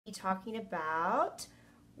Talking about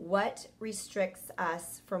what restricts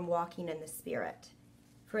us from walking in the Spirit.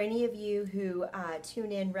 For any of you who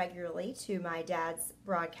tune in regularly to my dad's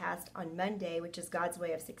broadcast on Monday, which is God's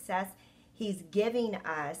Way of Success, he's giving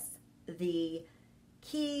us the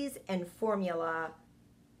keys and formula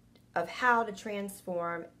of how to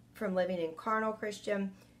transform from living in carnal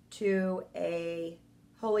Christian to a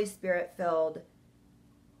Holy Spirit filled,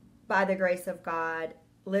 by the grace of God,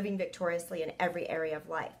 living victoriously in every area of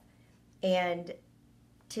life. And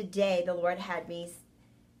today the Lord had me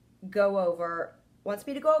wants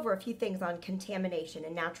me to go over a few things on contamination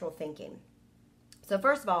and natural thinking. So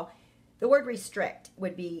first of all, the word restrict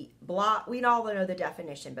would be block. We all know the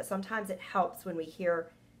definition, but sometimes it helps when we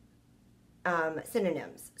hear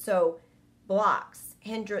synonyms. So blocks,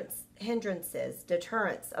 hindrances,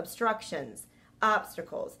 deterrents, obstructions,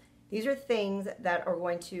 obstacles. These are things that are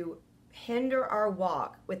going to hinder our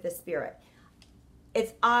walk with the Spirit.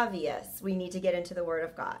 It's obvious we need to get into the Word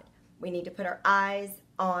of God. We need to put our eyes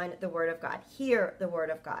on the Word of God, hear the Word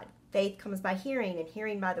of God. Faith comes by hearing, and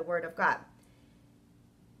hearing by the Word of God.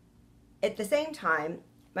 At the same time,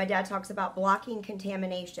 my dad talks about blocking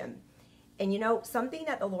contamination. And you know, something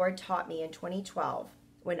that the Lord taught me in 2012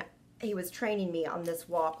 when he was training me on this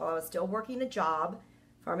walk while I was still working a job,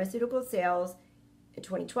 pharmaceutical sales, in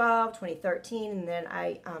 2012, 2013, and then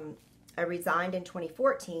I resigned in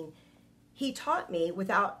 2014. He taught me,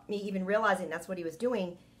 without me even realizing that's what he was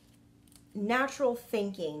doing, natural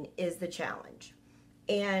thinking is the challenge.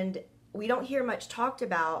 And we don't hear much talked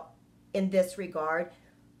about in this regard,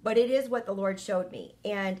 but it is what the Lord showed me.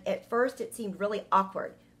 And at first it seemed really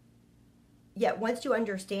awkward. Yet once you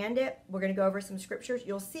understand it, we're going to go over some scriptures,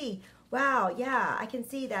 you'll see, wow, yeah, I can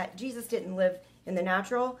see that Jesus didn't live in the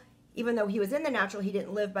natural. Even though he was in the natural, he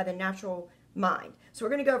didn't live by the natural mind. So we're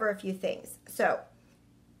going to go over a few things. So,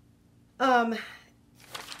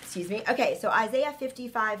 excuse me. Okay, so Isaiah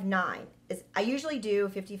 55:9 is, I usually do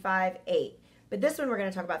 55:8, but this one we're going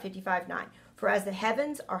to talk about 55:9. For as the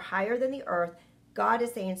heavens are higher than the earth, God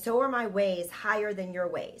is saying, so are my ways higher than your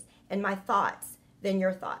ways, and my thoughts than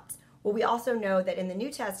your thoughts. Well, we also know that in the New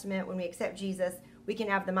Testament, when we accept Jesus, we can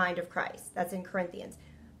have the mind of Christ. That's in Corinthians.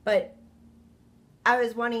 But I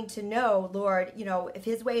was wanting to know, Lord, you know, if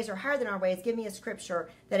his ways are higher than our ways, give me a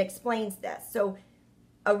scripture that explains this. So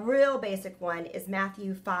a real basic one is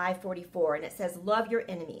Matthew 5:44, and it says, love your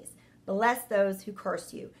enemies, bless those who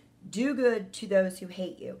curse you, do good to those who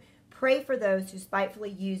hate you, pray for those who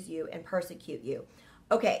spitefully use you and persecute you.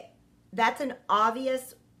 Okay, that's an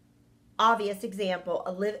obvious example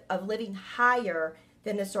of living higher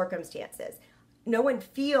than the circumstances. No one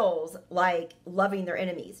feels like loving their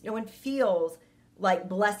enemies. No one feels like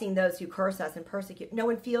blessing those who curse us and persecute. No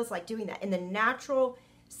one feels like doing that. In the natural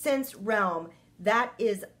sense realm, that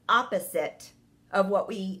is opposite of what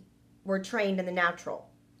we were trained in the natural.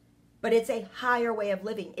 But it's a higher way of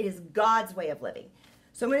living. It is God's way of living.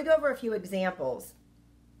 So I'm going to go over a few examples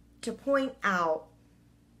to point out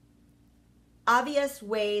obvious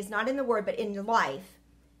ways, not in the word, but in life,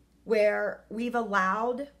 where we've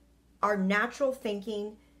allowed our natural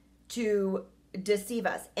thinking to deceive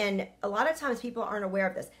us. And a lot of times people aren't aware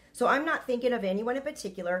of this. So I'm not thinking of anyone in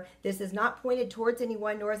particular. This is not pointed towards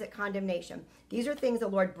anyone, nor is it condemnation. These are things the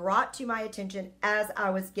Lord brought to my attention as I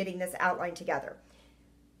was getting this outline together.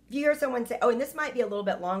 If you hear someone say, oh, and this might be a little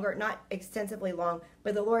bit longer, not extensively long,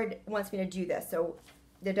 but the Lord wants me to do this, so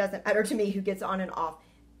it doesn't matter to me who gets on and off.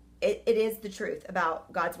 It is the truth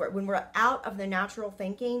about God's word. When we're out of the natural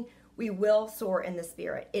thinking, we will soar in the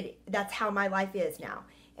Spirit. That's how my life is now.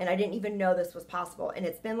 And I didn't even know this was possible. And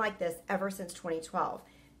it's been like this ever since 2012.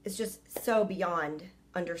 It's just so beyond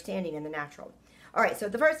understanding in the natural. All right, so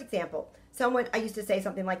the first example, I used to say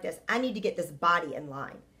something like this: I need to get this body in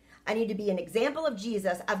line. I need to be an example of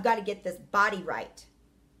Jesus. I've got to get this body right.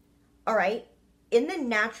 All right, in the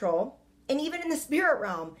natural and even in the spirit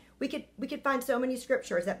realm, we could find so many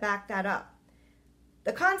scriptures that back that up.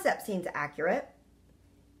 The concept seems accurate,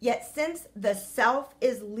 yet since the self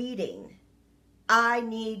is leading, I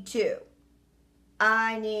need to.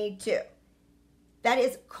 That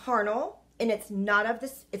is carnal, and it's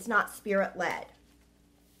not spirit-led.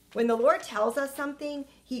 When the Lord tells us something,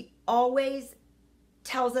 he always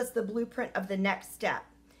tells us the blueprint of the next step.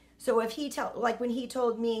 So if like when he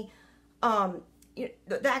told me,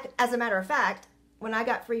 that, as a matter of fact, when I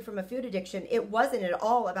got free from a food addiction, it wasn't at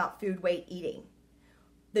all about food weight eating.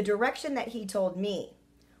 The direction that he told me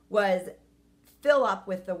was fill up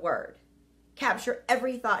with the word. Capture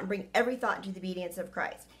every thought and bring every thought into the obedience of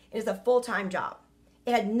Christ. It is a full-time job.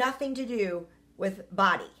 It had nothing to do with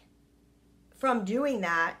body. From doing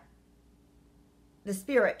that, the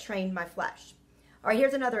Spirit trained my flesh. All right,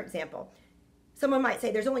 here's another example. Someone might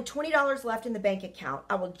say, there's only $20 left in the bank account.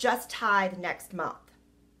 I will just tithe next month.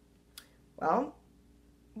 Well,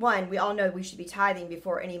 one, we all know we should be tithing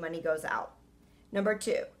before any money goes out. Number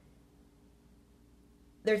two,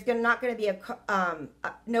 there's not going to be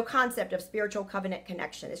no concept of spiritual covenant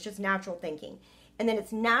connection. It's just natural thinking. And then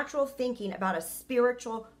it's natural thinking about a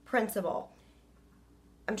spiritual principle.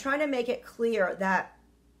 I'm trying to make it clear that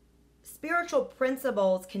spiritual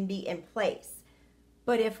principles can be in place,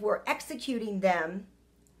 but if we're executing them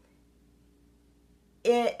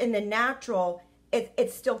in the natural,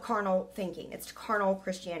 it's still carnal thinking. It's carnal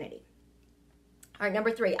Christianity. All right,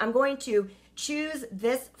 number three, I'm going to choose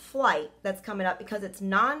this flight that's coming up because it's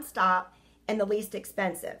nonstop and the least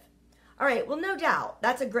expensive. All right, well, no doubt,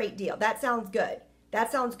 that's a great deal. That sounds good.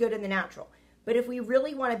 That sounds good in the natural. But if we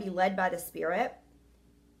really want to be led by the Spirit,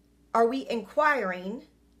 are we inquiring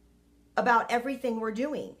about everything we're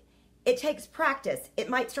doing? It takes practice. It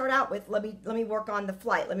might start out with, let me work on the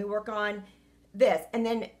flight. Let me work on this. And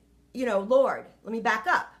then, Lord, let me back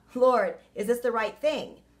up. Lord, is this the right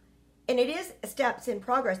thing? And it is steps in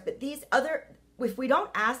progress. But if we don't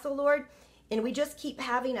ask the Lord and we just keep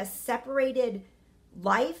having a separated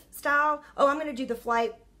lifestyle, I'm going to do the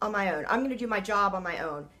flight on my own. I'm going to do my job on my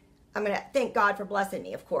own. I'm going to thank God for blessing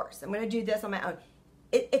me, of course. I'm going to do this on my own.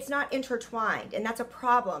 It's not intertwined, and that's a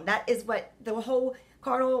problem. That is what the whole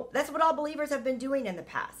that's what all believers have been doing in the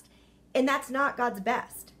past. And that's not God's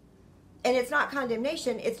best. And it's not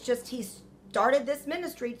condemnation. It's just he started this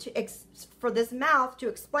ministry for this mouth to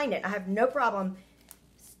explain it. I have no problem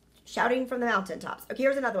shouting from the mountaintops. Okay,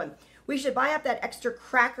 here's another one. We should buy up that extra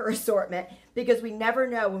cracker assortment because we never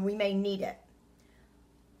know when we may need it.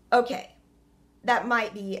 Okay, that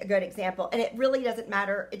might be a good example. And it really doesn't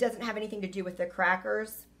matter. It doesn't have anything to do with the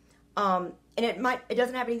crackers. And it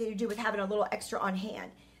doesn't have anything to do with having a little extra on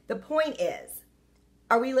hand. The point is,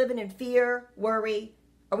 are we living in fear, worry?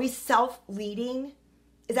 Are we self-leading?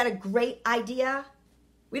 Is that a great idea?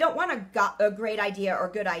 We don't want a great idea or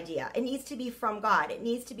good idea. It needs to be from God. It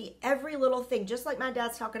needs to be every little thing, just like my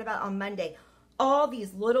dad's talking about on Monday. All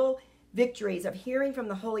these little victories of hearing from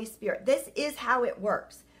the Holy Spirit. This is how it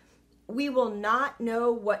works. We will not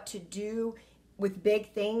know what to do with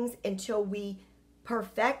big things until we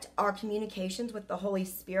perfect our communications with the Holy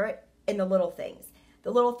Spirit in the little things.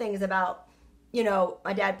 The little things about,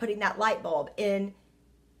 my dad putting that light bulb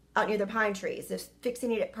out near the pine trees, just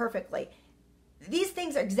fixing it perfectly. These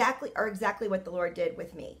things are exactly what the Lord did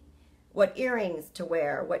with me. What earrings to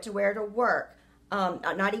wear, what to wear to work,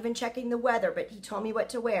 not even checking the weather, but he told me what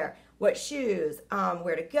to wear, what shoes,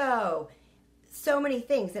 where to go, so many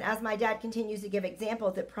things. And as my dad continues to give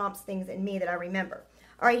examples, it prompts things in me that I remember.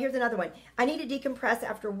 All right, here's another one. I need to decompress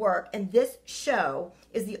after work, and this show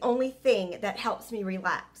is the only thing that helps me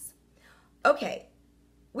relax. Okay,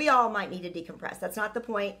 we all might need to decompress. That's not the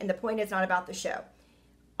point, and the point is not about the show.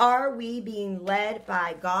 Are we being led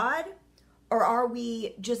by God, or are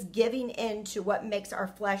we just giving in to what makes our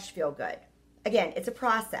flesh feel good? Again, it's a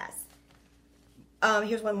process.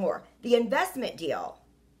 Here's one more. The investment deal.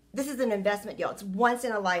 This is an investment deal. It's once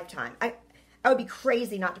in a lifetime. I would be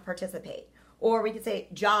crazy not to participate. Or we could say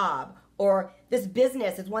job, or this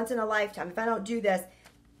business is once in a lifetime. If I don't do this,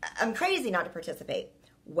 I'm crazy not to participate.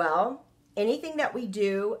 Well, anything that we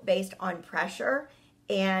do based on pressure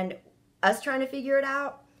and us trying to figure it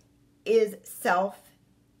out is self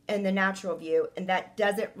and the natural view, and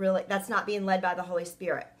that's not being led by the Holy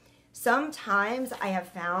Spirit. Sometimes I have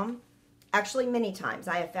found, actually many times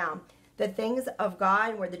I have found, the things of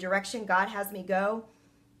God, where the direction God has me go,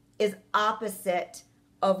 is opposite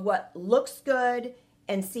of what looks good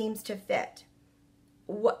and seems to fit.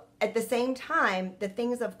 At the same time, the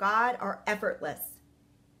things of God are effortless.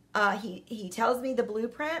 He tells me the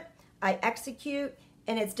blueprint, I execute,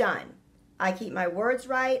 and it's done. I keep my words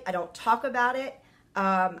right. I don't talk about it.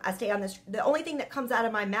 I stay on this. The only thing that comes out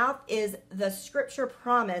of my mouth is the scripture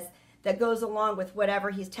promise that goes along with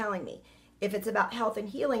whatever he's telling me. If it's about health and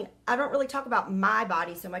healing, I don't really talk about my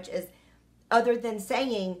body so much as other than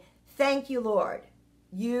saying, thank you, Lord.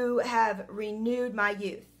 You have renewed my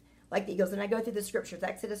youth. Like the eagles. And I go through the scriptures,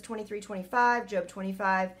 Exodus 23:25, Job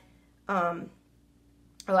 25. I'm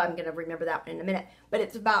going to remember that one in a minute. But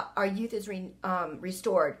it's about our youth is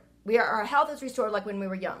restored. Our health is restored like when we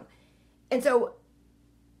were young. And so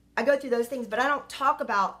I go through those things, but I don't talk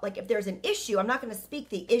about, like, if there's an issue, I'm not going to speak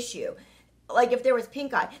the issue. Like if there was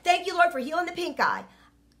pink eye. Thank you, Lord, for healing the pink eye.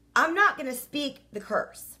 I'm not going to speak the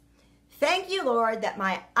curse. Thank you, Lord, that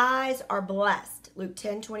my eyes are blessed. Luke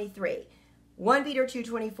 10:23. 1 Peter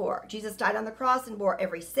 2:24. Jesus died on the cross and bore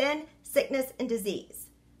every sin, sickness, and disease.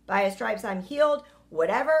 By his stripes I'm healed.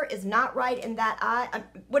 Whatever is not right in that eye,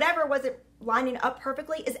 whatever wasn't lining up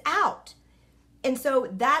perfectly is out. And so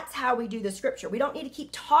that's how we do the scripture. We don't need to keep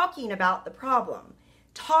talking about the problem,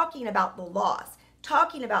 talking about the loss,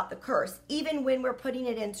 talking about the curse, even when we're putting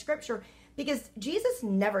it in scripture, because Jesus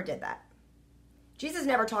never did that. Jesus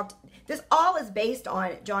never talked. This all is based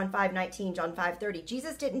on John 5:19, John 5:30.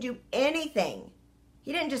 Jesus didn't do anything.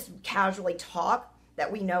 He didn't just casually talk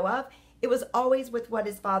that we know of. It was always with what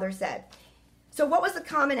his Father said. So what was the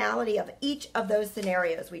commonality of each of those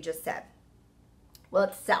scenarios we just said? Well,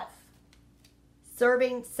 it's self.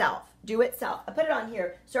 Serving self. Do it self. I put it on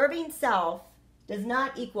here. Serving self does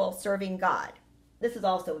not equal serving God. This is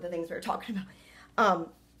also the things we were talking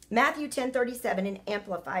about. Matthew 10:37 in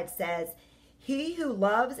Amplified says, "He who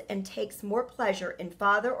loves and takes more pleasure in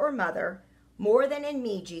father or mother more than in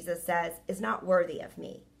me," Jesus says, "is not worthy of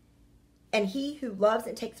me. And he who loves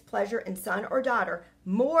and takes pleasure in son or daughter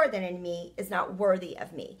more than in me is not worthy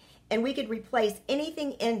of me." And we could replace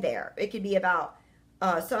anything in there. It could be about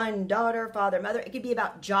son, daughter, father, mother. It could be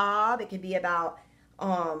about job. It could be about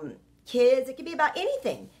kids. It could be about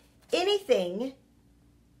anything. Anything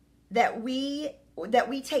that we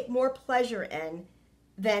take more pleasure in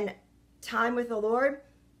than time with the Lord,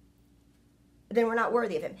 then we're not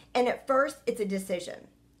worthy of him. And at first, it's a decision.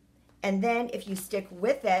 And then if you stick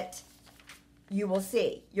with it, you will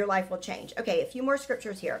see your life will change. Okay, a few more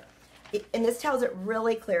scriptures here. And this tells it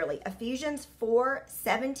really clearly. Ephesians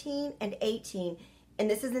 4:17 and 18. And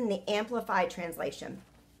this is in the Amplified translation.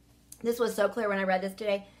 This was so clear when I read this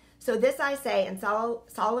today. "So this I say and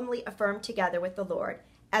solemnly affirm together with the Lord,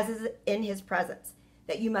 as is in his presence,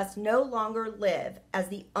 that you must no longer live as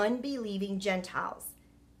the unbelieving Gentiles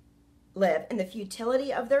live, in the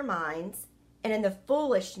futility of their minds and in the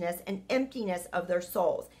foolishness and emptiness of their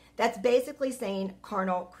souls." That's basically saying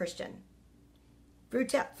carnal Christian.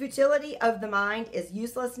 Futility of the mind is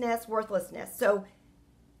uselessness, worthlessness. So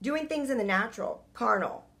doing things in the natural,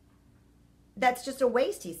 carnal, that's just a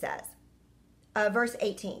waste, he says. Verse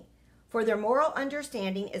 18, "For their moral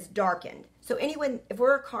understanding is darkened." So anyone, if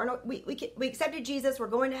we're carnal, we accepted Jesus, we're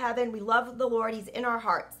going to heaven, we love the Lord, he's in our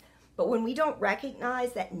hearts. But when we don't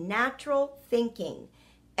recognize that natural thinking,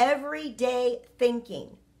 everyday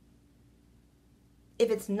thinking, if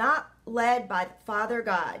it's not led by Father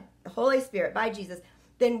God, the Holy Spirit, by Jesus,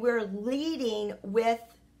 then we're leading with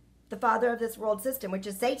the father of this world system, which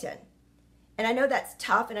is Satan. And I know that's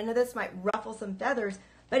tough, and I know this might ruffle some feathers,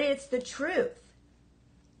 but it's the truth.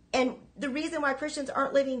 And the reason why Christians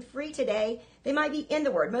aren't living free today, they might be in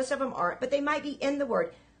the Word. Most of them aren't, but they might be in the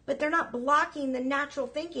Word. But they're not blocking the natural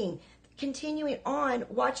thinking, continuing on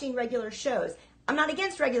watching regular shows. I'm not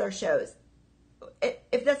against regular shows,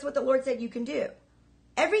 if that's what the Lord said you can do.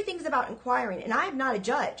 Everything's about inquiring, and I am not a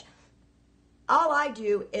judge. All I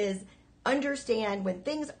do is understand when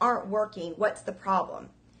things aren't working, what's the problem?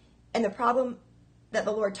 And the problem that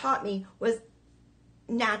the Lord taught me was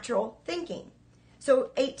natural thinking.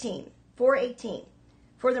 So 4:18,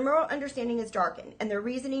 "For their moral understanding is darkened, and their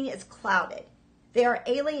reasoning is clouded. They are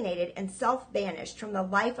alienated and self-banished from the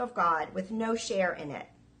life of God with no share in it.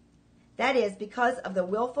 That is because of the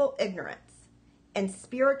willful ignorance and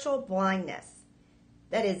spiritual blindness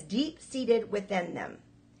that is deep-seated within them,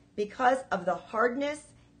 because of the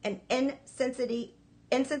hardness and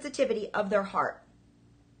insensitivity of their heart."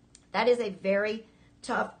 That is a very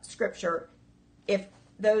tough scripture if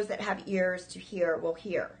those that have ears to hear will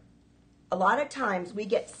hear. A lot of times we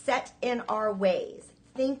get set in our ways,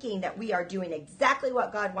 thinking that we are doing exactly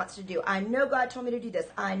what God wants to do. I know God told me to do this.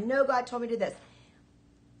 I know God told me to do this.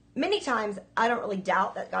 Many times I don't really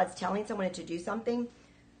doubt that God's telling someone to do something.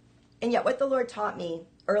 And yet what the Lord taught me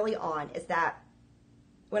early on is that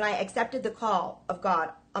when I accepted the call of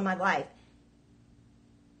God on my life,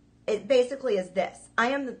 it basically is this: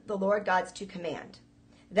 I am the Lord God's to command.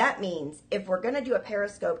 That means if we're going to do a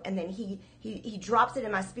Periscope and then he drops it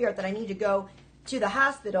in my spirit that I need to go to the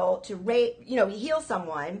hospital to heal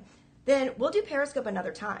someone, then we'll do Periscope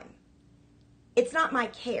another time. It's not my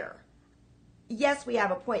care. Yes, we have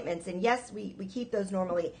appointments, and yes, we keep those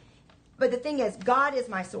normally. But the thing is, God is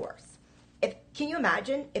my source. Can you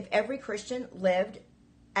imagine if every Christian lived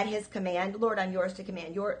at his command? Lord, I'm yours to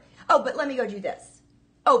command. But let me go do this.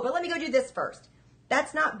 Oh, but let me go do this first.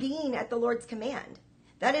 That's not being at the Lord's command.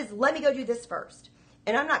 That is, let me go do this first.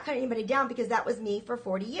 And I'm not cutting anybody down, because that was me for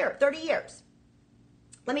 30 years.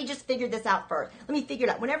 Let me just figure this out first. Let me figure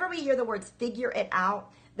it out. Whenever we hear the words figure it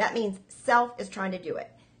out, that means self is trying to do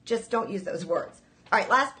it. Just don't use those words. All right,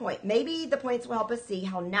 last point. Maybe the points will help us see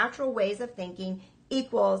how natural ways of thinking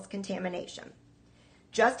equals contamination.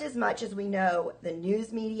 Just as much as we know the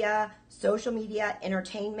news media, social media,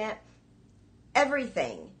 entertainment,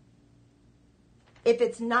 everything, if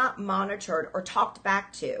it's not monitored or talked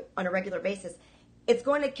back to on a regular basis, it's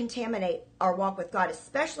going to contaminate our walk with God,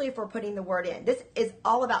 especially if we're putting the word in. This is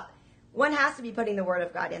all about, one has to be putting the word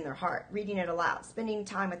of God in their heart, reading it aloud, spending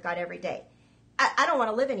time with God every day. I don't want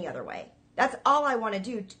to live any other way. That's all I want to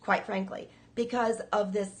do, quite frankly, because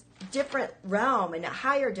of this different realm and a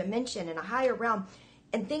higher dimension and a higher realm.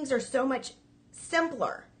 And things are so much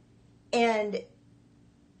simpler. And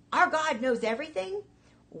our God knows everything.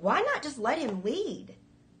 Why not just let him lead?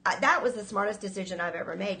 That was the smartest decision I've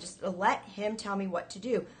ever made, just to let him tell me what to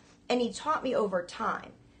do. And he taught me over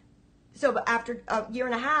time. So after a year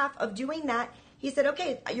and a half of doing that, he said,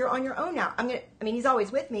 okay, you're on your own now. He's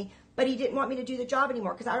always with me, but he didn't want me to do the job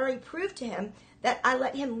anymore because I already proved to him that I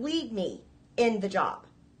let him lead me in the job.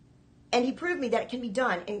 And he proved me that it can be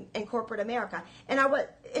done in corporate America. And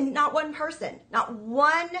not one person, not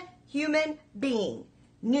one human being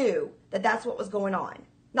knew that that's what was going on.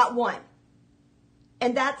 Not one.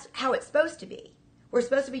 And that's how it's supposed to be. We're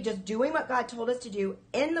supposed to be just doing what God told us to do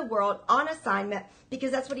in the world on assignment because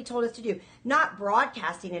that's what he told us to do. Not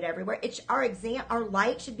broadcasting it everywhere. It's our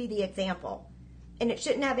light should be the example. And it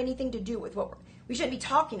shouldn't have anything to do with we shouldn't be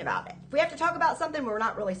talking about it. If we have to talk about something, we're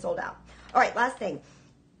not really sold out. All right, last thing.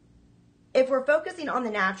 If we're focusing on the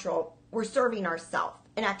natural, we're serving ourselves.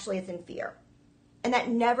 And actually it's in fear. And that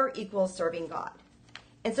never equals serving God.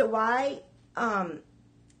 And so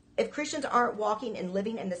if Christians aren't walking and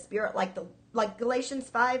living in the Spirit like Galatians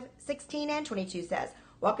 5:16 and 22 says,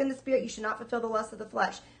 walk in the Spirit, you should not fulfill the lust of the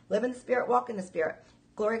flesh. Live in the Spirit, walk in the Spirit.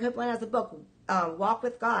 Gloria Copeland has a book, Walk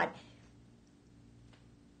with God.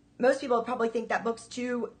 Most people probably think that book's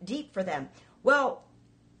too deep for them. Well,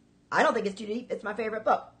 I don't think it's too deep. It's my favorite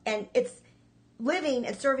book. And it's living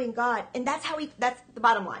and serving God. And that's the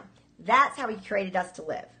bottom line. That's how he created us to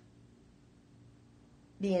live.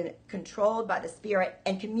 Being controlled by the Spirit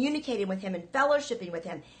and communicating with him and fellowshipping with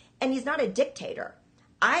him. And he's not a dictator.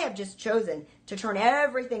 I have just chosen to turn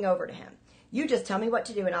everything over to him. You just tell me what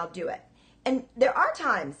to do and I'll do it. And there are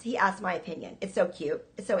times he asks my opinion. It's so cute.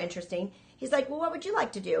 It's so interesting. He's like, well, what would you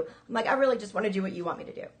like to do? I'm like, I really just want to do what you want me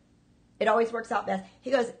to do. It always works out best. He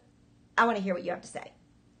goes, I want to hear what you have to say.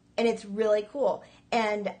 And it's really cool.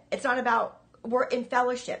 And it's not about, we're in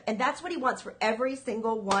fellowship. And that's what he wants for every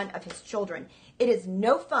single one of his children. It is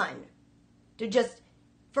no fun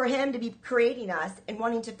for him to be creating us and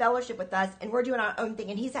wanting to fellowship with us. And we're doing our own thing.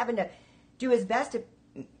 And he's having to do his best to,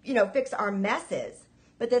 fix our messes.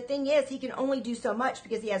 But the thing is, he can only do so much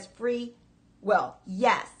because he has free will.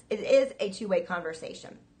 Yes, it is a two-way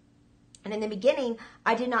conversation. And in the beginning,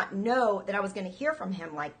 I did not know that I was going to hear from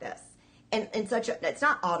him like this. And it's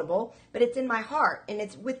not audible, but it's in my heart. And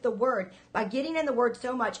it's with the word. By getting in the word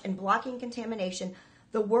so much and blocking contamination,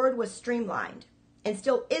 the word was streamlined and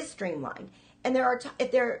still is streamlined. And there are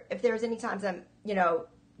if there's any times I'm,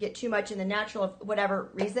 get too much in the natural of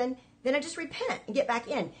whatever reason, then I just repent and get back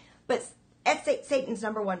in. But that's Satan's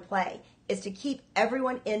number one play, is to keep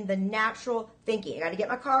everyone in the natural thinking. I got to get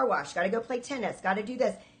my car washed, got to go play tennis, got to do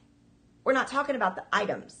this. We're not talking about the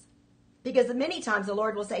items. Because many times the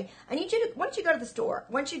Lord will say, why don't you go to the store?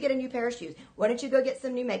 Why don't you get a new pair of shoes? Why don't you go get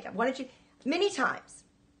some new makeup? Many times,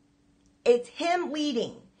 it's him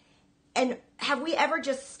leading. And have we ever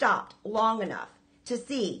just stopped long enough to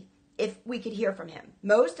see if we could hear from him?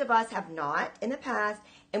 Most of us have not in the past.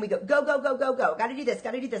 And we go. Got to do this,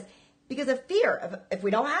 got to do this. Because of fear of if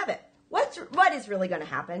we don't have it. What is really going to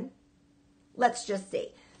happen? Let's just see.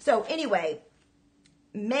 So anyway,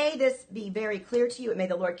 may this be very clear to you, and may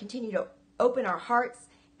the Lord continue to open our hearts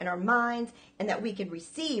and our minds, and that we can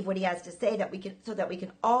receive what he has to say, so that we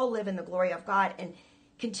can all live in the glory of God and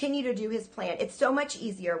continue to do his plan. It's so much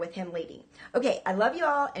easier with him leading. Okay, I love you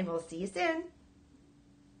all, and we'll see you soon.